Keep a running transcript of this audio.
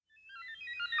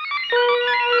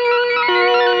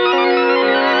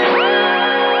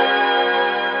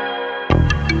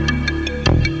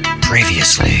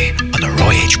previously on the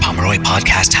Roy H. Pomeroy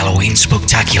podcast Halloween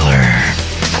Spooktacular.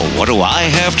 What do I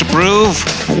have to prove?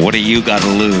 What do you got to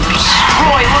lose?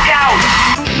 Roy, look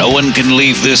out! No one can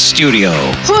leave this studio.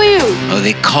 Who are you? Oh,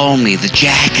 they call me the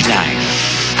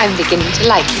Jackknife. I'm beginning to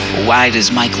like you. Why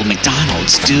does Michael McDonald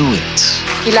do it?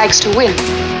 He likes to win.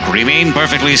 Remain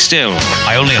perfectly still.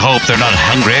 I only hope they're not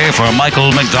hungry for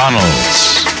Michael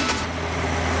McDonald's.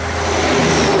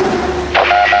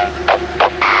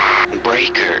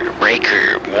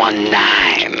 Breaker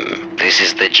 19. This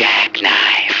is the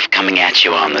Jackknife coming at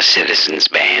you on the Citizens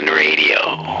Band radio.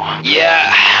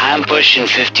 Yeah, I'm pushing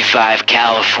 55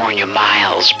 California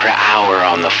miles per hour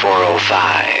on the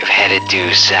 405, headed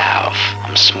due south.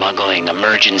 I'm smuggling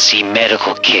emergency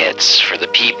medical kits for the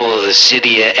people of the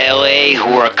city of LA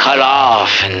who are cut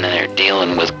off, and they're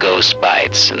dealing with ghost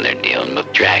bites, and they're dealing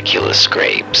with Dracula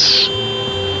scrapes.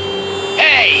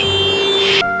 Hey!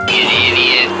 You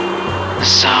idiot.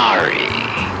 Sorry.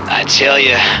 I tell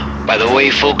you, by the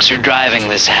way folks are driving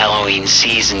this Halloween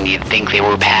season, you'd think they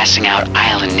were passing out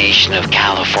Island Nation of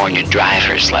California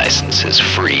driver's licenses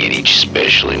free in each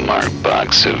specially marked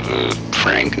box of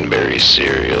Frankenberry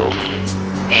cereal.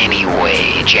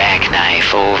 Anyway,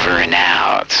 Jackknife over and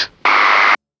out.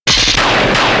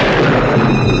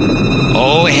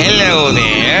 Oh, hello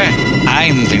there.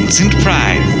 I'm Vincent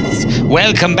Price.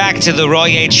 Welcome back to the Roy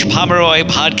H. Pomeroy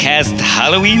podcast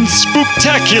Halloween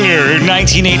Spooktacular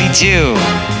 1982.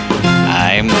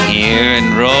 I'm here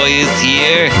and Roy is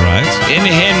here. Right. And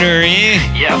Henry.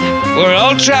 Yep. We're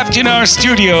all trapped in our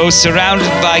studio, surrounded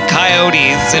by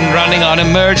coyotes and running on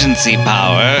emergency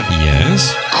power.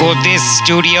 Yes? Could this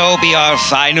studio be our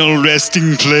final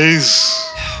resting place?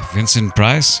 Vincent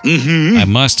Price? Mm-hmm. I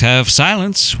must have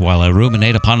silence while I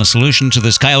ruminate upon a solution to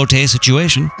this coyote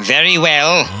situation. Very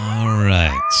well. All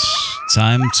right.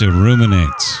 Time to ruminate.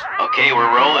 Okay,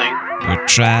 we're rolling. We're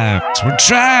trapped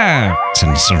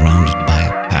and surrounded by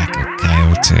a pack of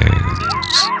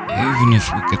coyotes. Even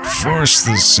if we could force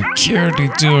the security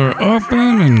door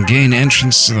open and gain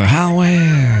entrance to the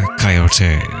hallway,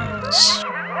 coyotes.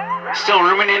 Still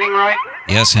ruminating, Roy?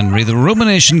 Yes, Henry, the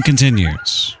rumination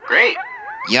continues. Great.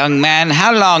 Young man,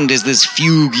 how long does this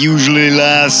fugue usually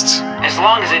last? As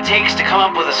long as it takes to come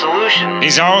up with a solution.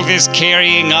 Is all this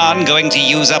carrying on going to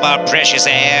use up our precious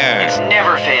air? It's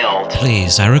never failed.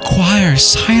 Please, I require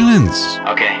silence.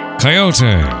 Okay. Coyotes.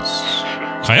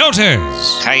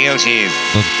 Coyotes.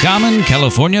 The common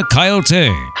California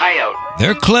coyote. Coyote.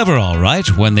 They're clever, all right,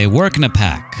 when they work in a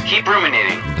pack. Keep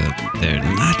ruminating. But they're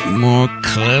not more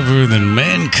clever than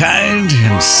mankind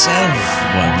himself.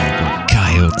 Why,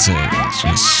 coyotes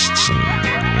just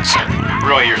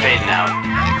Roy, you're fading out.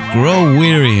 I grow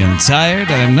weary and tired.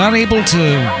 I'm not able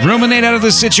to ruminate out of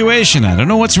this situation. I don't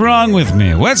know what's wrong with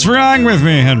me. What's wrong with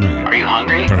me, Henry? Are you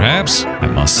hungry? Perhaps I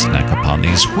must snack upon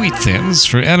these wheat thins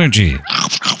for energy.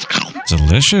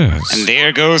 Delicious. And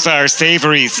there goes our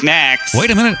savory snacks.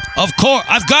 Wait a minute. Of course,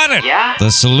 I've got it. Yeah?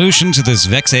 The solution to this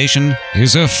vexation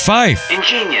is a fife.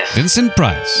 Ingenious. Vincent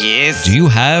Price. Yes? Do you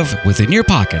have within your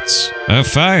pockets a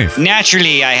fife?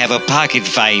 Naturally, I have a pocket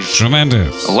fife.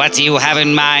 Tremendous. What do you have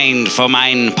in mind for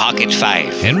mine pocket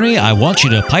fife? Henry, I want you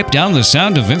to pipe down the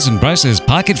sound of Vincent Price's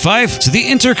pocket fife to the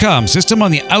intercom system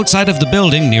on the outside of the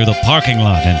building near the parking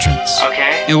lot entrance. Okay.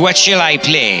 What shall I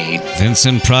play?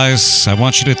 Vincent Price, I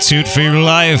want you to toot for your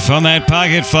life on that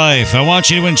pocket fife. I want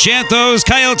you to enchant those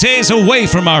coyotes away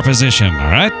from our position,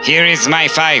 all right? Here is my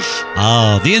fife.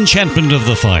 Ah, the enchantment of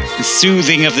the fife.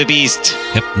 Soothing of the beast.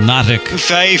 Hypnotic.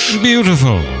 Fife.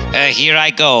 Beautiful. Here I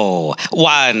go.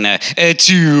 1,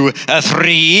 2,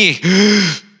 3.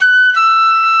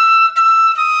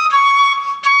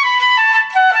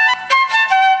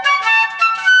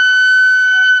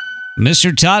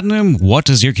 Mr. Tottenham, what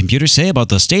does your computer say about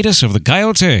the status of the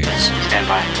coyotes? Stand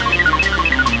by.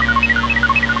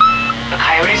 The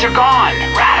coyotes are gone.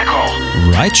 Radical.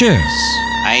 Righteous.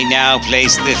 I now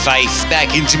place the fife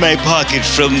back into my pocket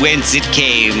from whence it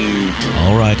came.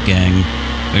 All right, gang.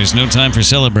 There's no time for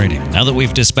celebrating. Now that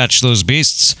we've dispatched those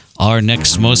beasts, our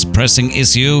next most pressing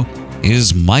issue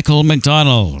is Michael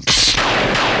McDonald.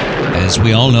 As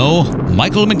we all know,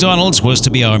 Michael McDonald was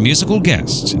to be our musical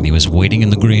guest, and he was waiting in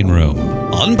the green room.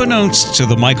 Unbeknownst to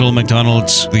the Michael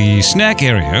McDonald's, the snack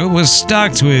area was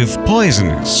stocked with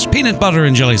poisonous peanut butter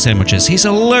and jelly sandwiches. He's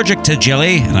allergic to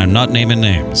jelly, and I'm not naming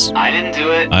names. I didn't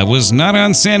do it. I was not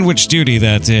on sandwich duty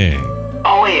that day.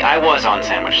 Oh, wait, I was on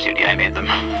sandwich duty. I made them.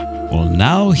 Well,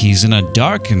 now he's in a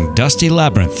dark and dusty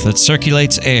labyrinth that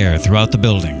circulates air throughout the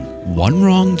building. One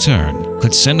wrong turn,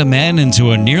 could send a man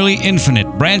into a nearly infinite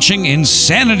branching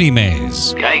insanity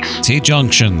maze. Yikes.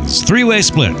 T-junctions, three-way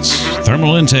splits,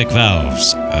 thermal intake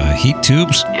valves, heat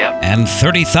tubes, Yep. and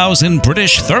 30,000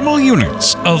 British thermal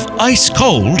units of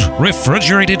ice-cold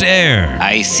refrigerated air.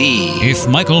 I see. If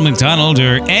Michael McDonald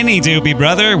or any Doobie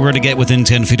Brother were to get within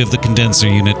 10 feet of the condenser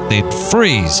unit, they'd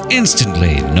freeze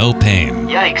instantly, no pain.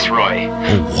 Yikes, Roy.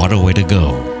 Oh, what a way to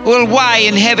go. Well, why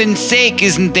in heaven's sake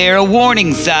isn't there a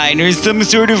warning sign or some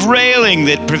sort of railing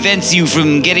that prevents you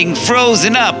from getting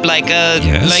frozen up like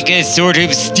a sort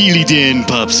of Steely Dan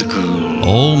popsicle?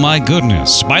 Oh my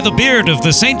goodness, by the beard of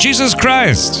the Saint Jesus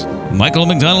Christ. Michael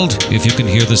McDonald, if you can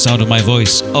hear the sound of my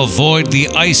voice, avoid the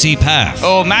icy path.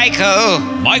 Oh, Michael.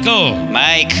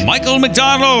 Michael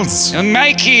McDonald's.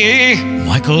 Mikey.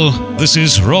 Michael, this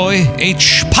is Roy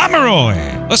H.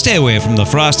 Pomeroy. Stay away from the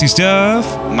frosty stuff.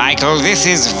 Michael, this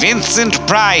is Vincent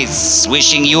Price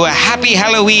wishing you a happy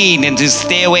Halloween and to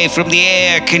stay away from the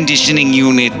air conditioning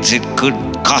unit. It could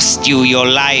cost you your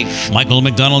life. Michael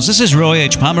McDonald's, this is Roy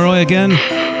H. Pomeroy again.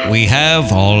 We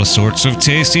have all sorts of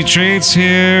tasty treats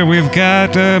here. We've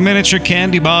got miniature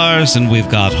candy bars, and we've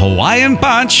got Hawaiian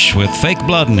Punch with fake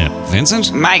blood in it.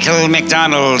 Vincent? Michael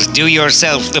McDonald, do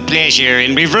yourself the pleasure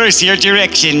and reverse your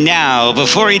direction now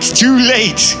before it's too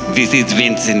late. This is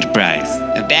Vincent Price.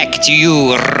 Back to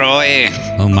you, Roy.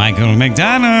 Oh, Michael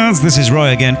McDonald's, this is Roy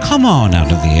again. Come on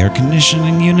out of the air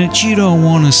conditioning unit. You don't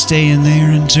want to stay in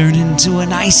there and turn into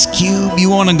an ice cube. You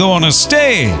want to go on a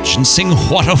stage and sing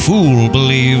What a Fool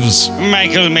Believes.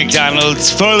 Michael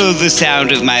McDonald's, follow the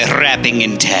sound of my rapping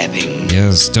and tapping.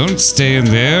 Yes, don't stay in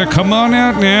there. Come on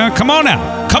out now. Come on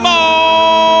out. Come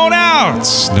on out.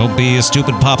 Don't be a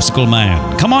stupid popsicle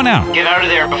man. Come on out. Get out of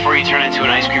there before you turn into an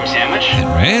ice cream sandwich.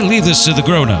 Henry, leave this to the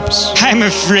grown-ups. I'm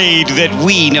afraid that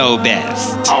we know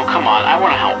best. Oh, come on. I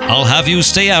want to help. I'll have you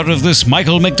stay out of this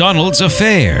Michael McDonald's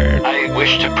affair. I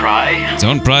wish to pry.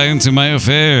 Don't pry into my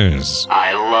affairs.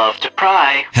 I love to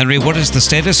pry. Henry, what is the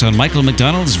status on Michael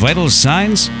McDonald's vital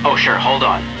signs? Oh, sure. Hold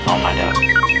on. I'll find out.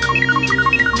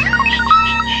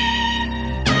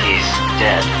 He's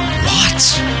dead.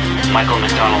 What? Michael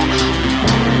McDonald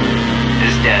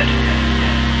is dead.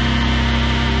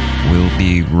 We'll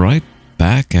be right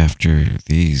back after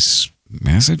these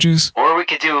messages. Or we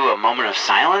could do a moment of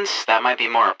silence. That might be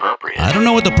more appropriate. I don't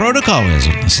know what the protocol is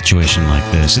in a situation like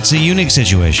this. It's a unique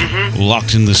situation.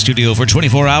 Locked in the studio for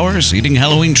 24 hours, eating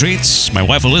Halloween treats. My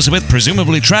wife Elizabeth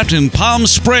presumably trapped in Palm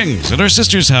Springs at her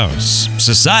sister's house.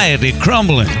 Society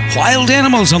crumbling. Wild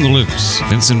animals on the loose.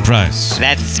 Vincent Price.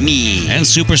 That's me. And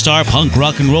superstar punk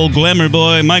rock and roll glamour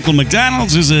boy Michael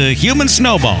McDonald's is a human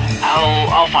snowball.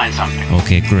 I'll find something.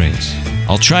 Okay, great.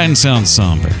 I'll try and sound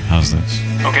somber. How's this?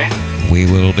 Okay. We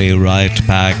will be right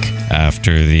back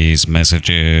after these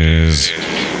messages.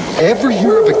 Ever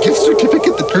hear of a gift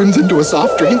certificate that turns into a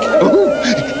soft drink? Oh,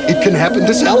 it can happen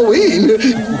this Halloween.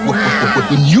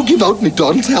 When you give out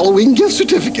McDonald's Halloween gift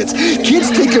certificates, kids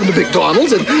take them to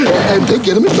McDonald's and they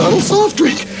get a McDonald's soft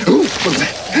drink. Oh,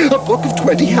 a book of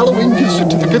 20 Halloween gift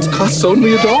certificates costs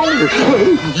only $1.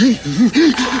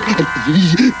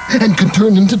 And can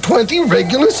turn into 20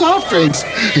 regular soft drinks.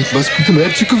 It must be the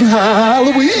magic of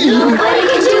Halloween. Nobody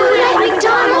can do it like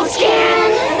McDonald's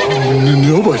can.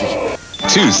 Nobody.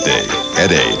 Tuesday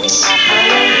at 8.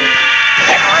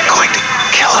 They're going to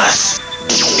kill us.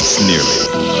 It's nearly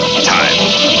time.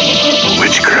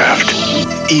 Witchcraft.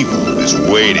 Evil is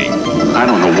waiting. I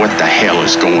don't know what the hell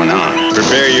is going on.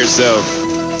 Prepare yourself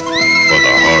for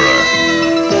the horror.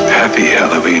 Happy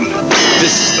Halloween.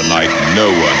 This is the night no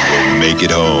one will make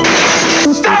it home.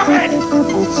 Stop it!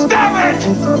 Stop it!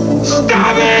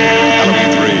 Stop it!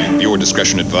 Halloween 3, viewer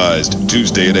discretion advised.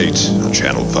 Tuesday at 8 on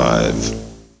Channel 5.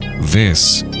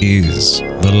 This is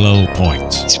the low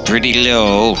point. It's pretty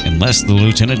low. Unless the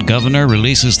Lieutenant Governor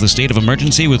releases the state of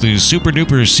emergency with his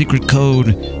super-duper secret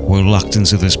code, we're locked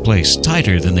into this place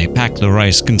tighter than they pack the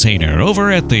rice container over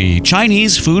at the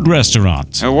Chinese food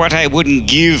restaurant. What I wouldn't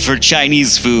give for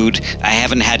Chinese food. I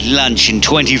haven't had lunch in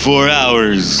 24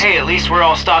 hours. Hey, at least we're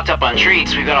all stocked up on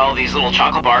treats. We've got all these little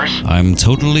chocolate bars. I'm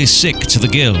totally sick to the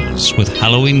gills with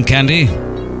Halloween candy.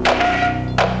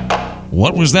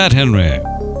 What was that, Henry?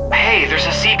 Hey, there's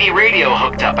a CB radio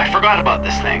hooked up. I forgot about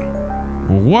this thing.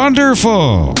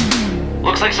 Wonderful!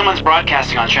 Looks like someone's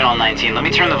broadcasting on Channel 19. Let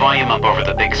me turn the volume up over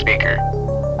the big speaker.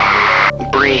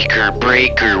 Breaker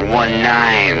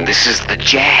 19. This is the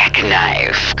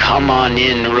Jackknife. Come on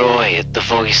in, Roy, at the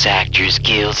Voice Actors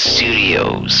Guild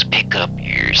Studios. Pick up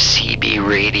your CB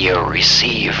radio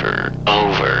receiver.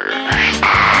 Over.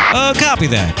 Copy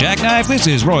that, Jackknife. This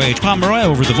is Roy H. Pomeroy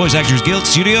over at the Voice Actors Guild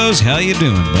Studios. How you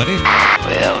doing, buddy?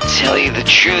 Well, tell you the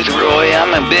truth, Roy,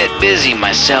 I'm a bit busy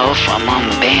myself. I'm on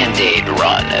the Band-Aid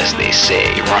run, as they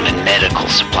say, running medical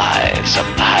supplies up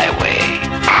the highway.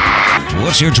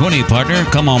 What's your 20, partner?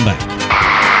 Come on back.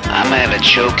 I'm at a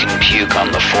choke and puke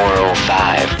on the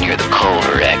 405 near the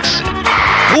Culver exit.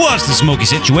 What's the smoky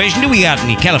situation? Do we got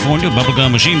any California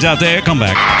bubblegum machines out there? Come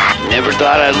back. Never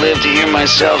thought I'd live to hear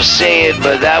myself say it,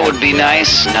 but that would be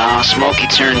nice. Nah, Smokey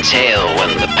turned tail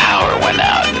when the power went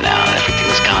out, and now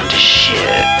everything's gone to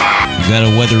shit. You got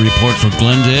a weather report for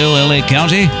Glendale, LA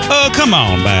County? Oh, come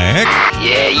on back.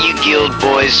 Yeah, you guild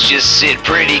boys just sit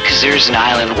pretty, cause there's an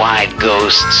island-wide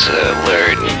ghosts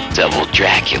alert and double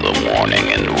Dracula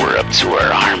warning, and we're up to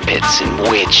our armpits in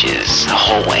witches, the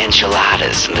whole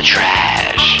enchiladas in the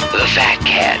trash. The fat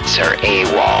cats are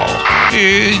AWOL.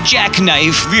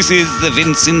 Jackknife, this is the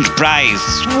Vincent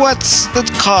Price. What's the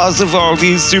cause of all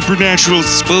these supernatural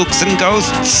spooks and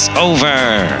ghosts?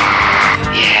 Over.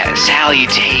 Yeah,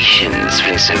 salutations,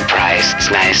 Vincent Price. It's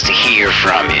nice to hear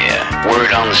from you.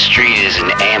 Word on the street is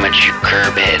an amateur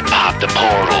curbhead popped a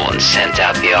portal and sent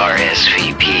out the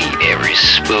RSVP to every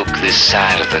spook this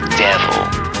side of the devil.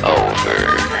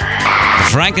 Over.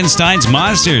 Frankenstein's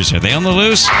monsters, are they on the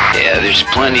loose? Yeah, there's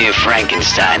plenty of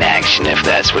Frankenstein action if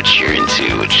that's what you're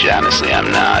into, which honestly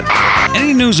I'm not.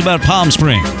 Any news about Palm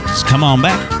Springs? Come on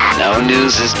back. No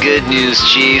news is good news,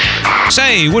 Chief.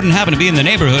 Say, you wouldn't happen to be in the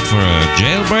neighborhood for a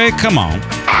jailbreak? Come on.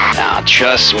 Now,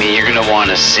 trust me, you're gonna want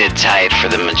to sit tight for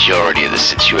the majority of the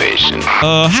situation.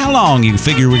 How long you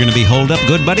figure we're gonna be holed up,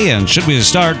 good buddy? And should we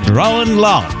start drawing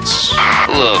lots?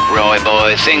 Look, Roy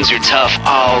boy, things are tough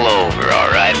all over,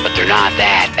 alright? But they're not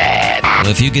that bad. Well,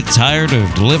 if you get tired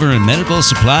of delivering medical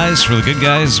supplies for the good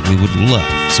guys, we would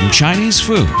love some Chinese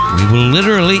food. We will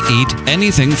literally eat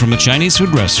anything from a Chinese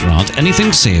food restaurant,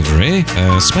 anything savory,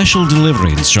 special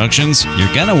delivery instructions.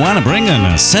 You're gonna want to bring an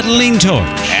acetylene torch.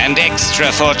 And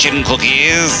extra fortune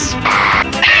cookies.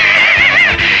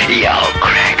 Y'all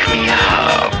crack me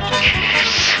up.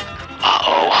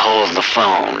 Uh-oh, hold the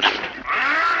phone.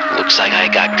 Looks like I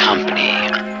got company.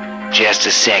 Just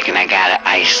a second, I gotta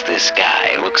ice this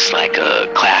guy. Looks like a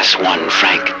Class 1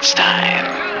 Frankenstein.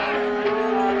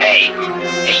 Hey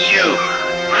you!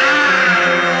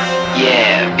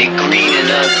 Yeah, big green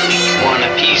and ugly. Want a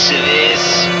piece of this?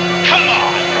 Come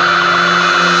on!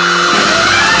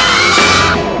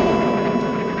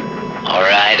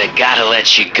 Alright, I gotta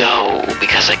let you go,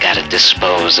 because I gotta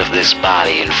dispose of this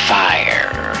body in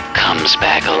fire. Comes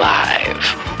back alive.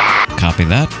 Copy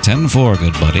that. 10-4,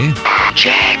 good buddy.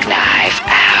 Jackknife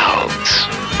out.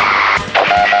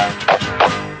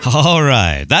 All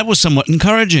right, that was somewhat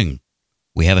encouraging.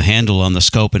 We have a handle on the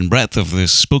scope and breadth of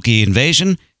this spooky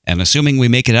invasion, and assuming we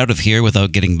make it out of here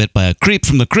without getting bit by a creep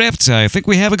from the crypt, I think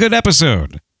we have a good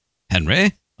episode.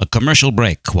 Henry, a commercial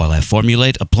break while I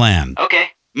formulate a plan. Okay.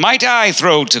 Might I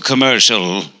throw to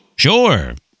commercial?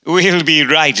 Sure. We'll be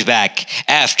right back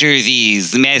after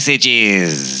these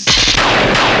messages.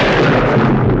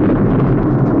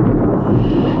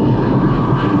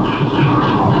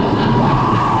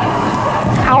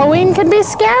 Halloween can be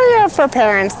scarier for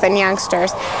parents than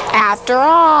youngsters. After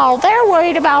all, they're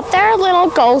worried about their little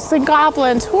ghosts and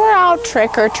goblins who are out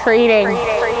trick-or-treating.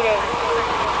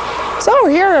 So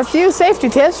here are a few safety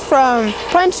tips from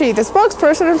Punchy, the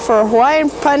spokesperson for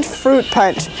Hawaiian Punch Fruit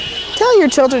Punch. Tell your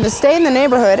children to stay in the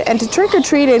neighborhood and to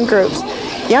trick-or-treat in groups.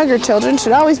 Younger children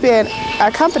should always be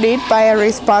accompanied by a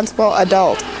responsible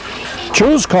adult.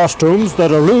 Choose costumes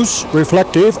that are loose,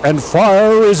 reflective, and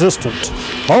fire-resistant.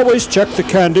 Always check the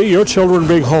candy your children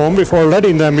bring home before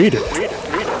letting them eat it.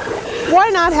 Why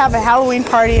not have a Halloween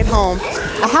party at home?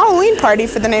 A Halloween party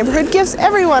for the neighborhood gives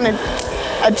everyone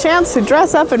a chance to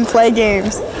dress up and play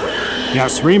games.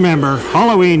 Yes, remember,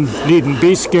 Halloween needn't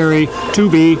be scary to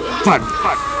be fun.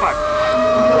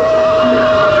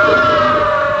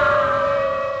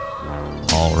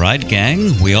 All right,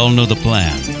 gang, we all know the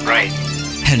plan. Right.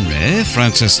 Henry,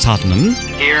 Francis Tottenham,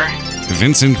 Here.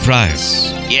 Vincent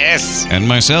Price, Yes. and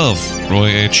myself, Roy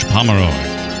H. Pomeroy.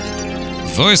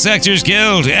 Voice Actors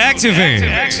Guild, activate!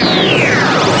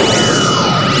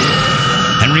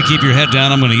 Henry, keep your head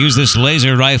down. I'm going to use this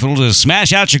laser rifle to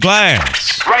smash out your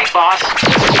glass. Right, boss.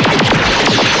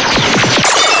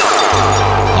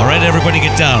 All right, right, everybody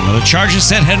get down. Are the charges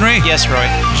set, Henry? Yes, Roy.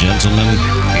 Gentlemen,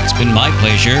 it's been my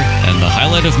pleasure and the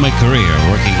highlight of my career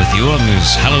working with you on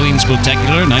this Halloween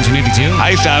Spooktacular 1982.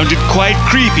 I found it quite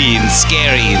creepy and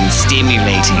scary and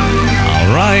stimulating.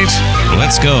 All right,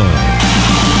 let's go. All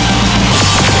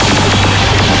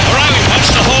right, we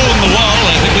punched a hole in the wall.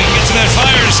 I think we can get to that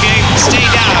fire escape. Stay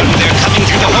down. They're coming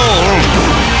through the hole.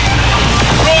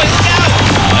 Roy, now!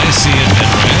 I see it,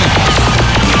 Henry.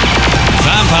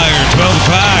 Vampire, 12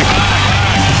 o'clock.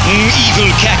 Evil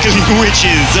cackling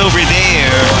witches over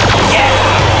there.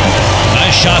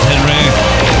 Nice shot, Henry.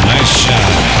 Nice shot.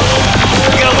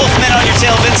 You got a wolfman on your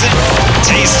tail, Vincent.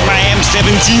 Taste my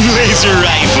M17 laser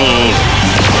rifle.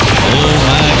 Oh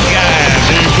my God,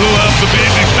 they blew up the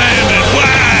baby bandit.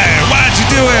 Why? Why'd you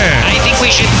do it? I think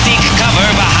we should seek cover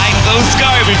behind those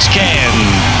garbage cans.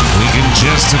 We can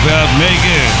just about make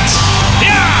it.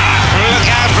 Yeah! Look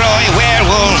out, Roy,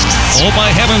 werewolves. Oh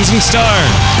my heavens and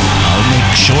stars. I'll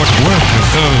make short work of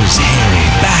those hairy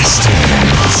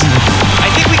bastards.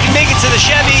 I think we can make it to the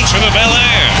Chevy. To the Bel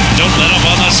Air. Don't let up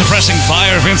on the suppressing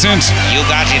fire, Vincent. You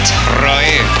got it, Roy.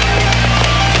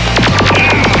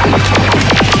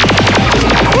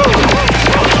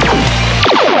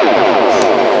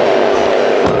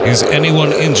 Is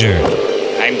anyone injured?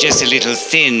 I'm just a little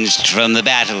singed from the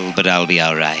battle, but I'll be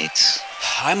all right.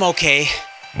 I'm okay.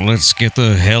 Let's get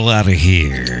the hell out of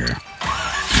here.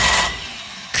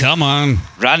 Come on.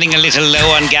 Running a little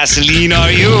low on gasoline,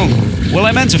 are you? Well,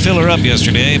 I meant to fill her up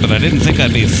yesterday, but I didn't think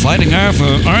I'd be fighting off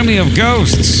an army of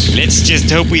ghosts. Let's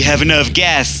just hope we have enough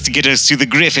gas to get us to the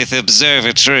Griffith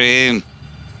Observatory.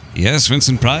 Yes,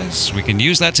 Vincent Price, we can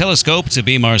use that telescope to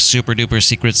beam our super-duper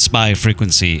secret spy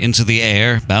frequency into the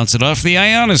air, bounce it off the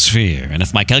ionosphere, and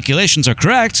if my calculations are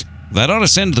correct, that ought to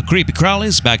send the creepy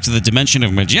crawlies back to the dimension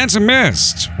of magenta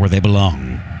mist, where they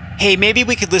belong. Hey, maybe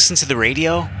we could listen to the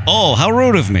radio? Oh, how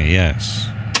rude of me, yes.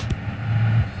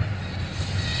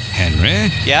 Henry?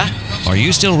 Yeah? Are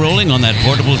you still rolling on that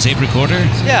portable tape recorder?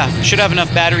 Yeah, should have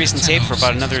enough batteries and tape for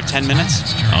about another 10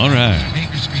 minutes. All right.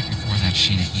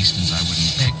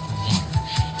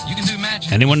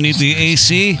 Anyone need the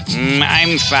AC?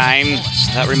 I'm fine.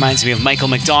 That reminds me of Michael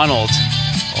McDonald.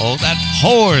 Oh, that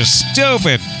poor,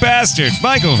 stupid bastard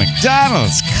Michael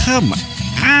McDonald's. Come on.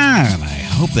 I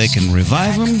hope they can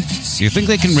revive him. Do you think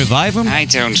they can revive him? I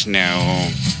don't know.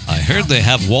 I heard they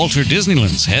have Walter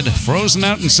Disneyland's head frozen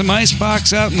out in some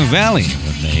icebox out in the valley.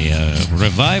 When they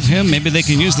revive him, maybe they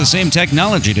can use the same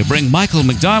technology to bring Michael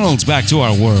McDonald's back to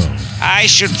our world. I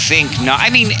should think not. I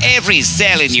mean, every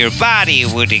cell in your body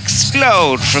would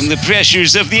explode from the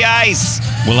pressures of the ice.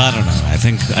 Well, I don't know. I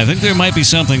think there might be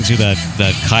something to that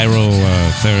chiro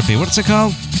therapy. What's it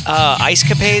called? Ice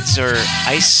capades or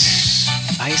ice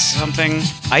something?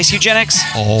 Ice eugenics?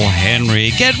 Oh, Henry,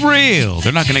 get real.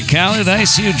 They're not going to count it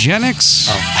ice eugenics.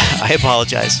 Oh, I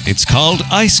apologize. It's called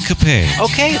ice capades.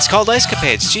 Okay, it's called ice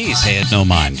capades. Jeez. Pay it no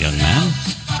mind, young man.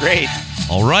 Great.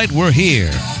 All right, we're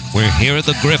here. We're here at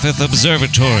the Griffith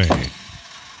Observatory.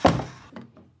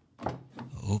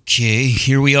 Okay,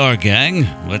 here we are, gang.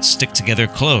 Let's stick together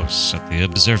close at the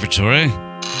observatory.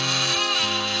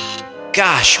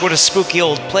 Gosh, what a spooky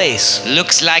old place.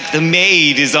 Looks like the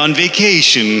maid is on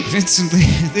vacation. Vincent,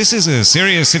 this is a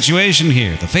serious situation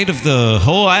here. The fate of the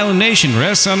whole island nation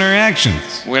rests on her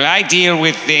actions. Well, I deal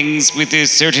with things with a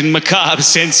certain macabre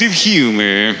sense of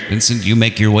humor. Vincent, you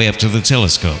make your way up to the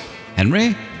telescope.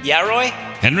 Henry? Yeah, Roy?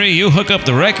 Henry, you hook up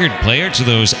the record player to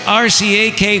those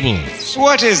RCA cables.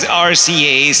 What does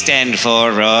RCA stand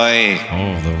for, Roy?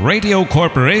 Oh, the Radio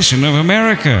Corporation of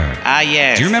America. Ah,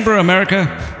 yes. Do you remember America?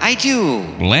 I do.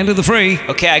 Land of the free.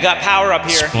 Okay, I got power up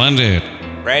here. Splendid.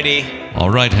 Ready.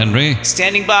 All right, Henry.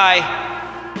 Standing by.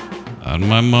 On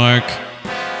my mark.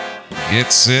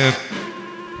 Get set.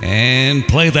 And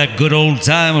play that good old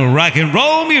time of rock and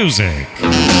roll music.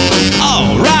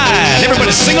 All right,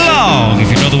 everybody sing along if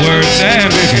you know the words, and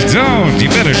if you don't, you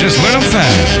better just learn them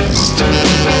fast.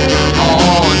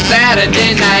 On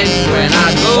Saturday night when I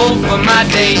go for my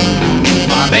date,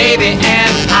 my baby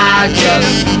and I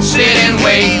just sit and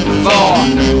wait for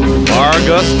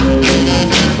Argus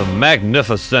the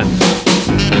Magnificent.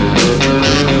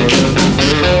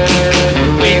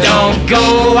 We don't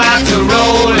go out to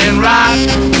roll and rock.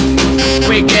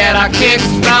 We get our kicks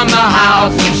from the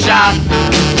house and shop.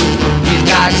 He's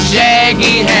got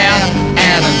shaggy hair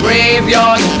and a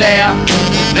graveyard stare.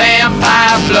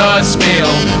 Vampire blood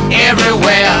spill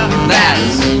everywhere.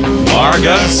 That's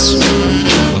Argus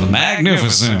the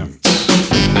Magnificent.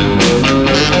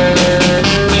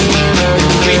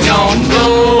 We don't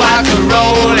go out to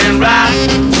roll and rock.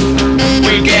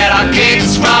 We get our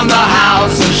kicks from the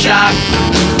house and shop.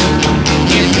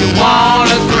 If you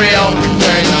wanna grill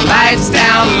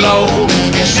low,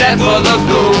 except for the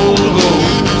ghoul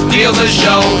who steals the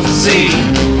show. See,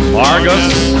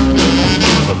 Argus,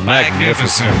 the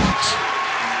Magnificent.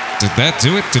 Did that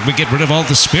do it? Did we get rid of all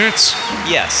the spirits?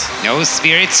 Yes. No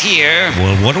spirits here.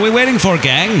 Well, what are we waiting for,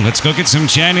 gang? Let's go get some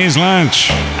Chinese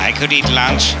lunch. I could eat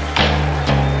lunch.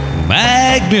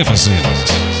 Magnificent.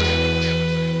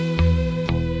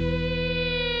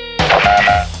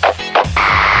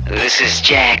 This is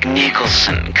Jack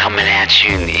Nicholson coming at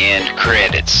you in the end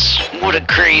credits. What a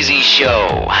crazy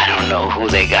show. I don't know who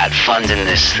they got funding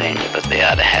this thing, but they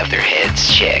ought to have their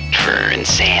heads checked for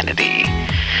insanity.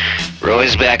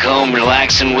 Roy's back home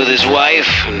relaxing with his wife,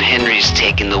 and Henry's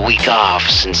taking the week off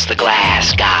since the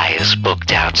glass guy is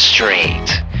booked out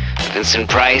straight. Vincent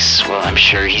Price, well, I'm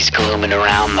sure he's glooming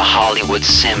around the Hollywood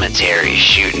cemetery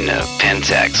shooting a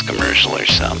Pentax commercial or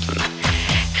something.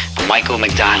 Michael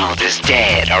McDonald is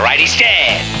dead, alright, he's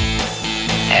dead!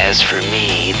 As for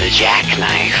me, the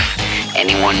Jackknife,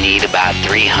 anyone need about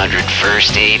 300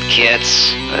 first aid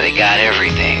kits? They got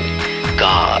everything.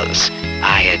 Gauze,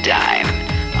 iodine,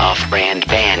 off-brand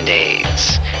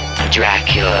Band-Aids,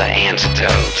 Dracula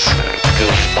antidotes,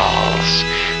 goofballs.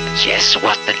 Just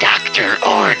what the doctor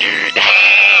ordered.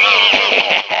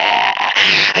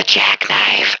 A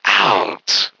Jackknife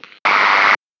out.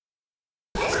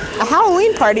 A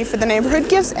Halloween party for the neighborhood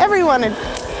gives everyone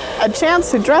a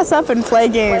chance to dress up and play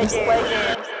games.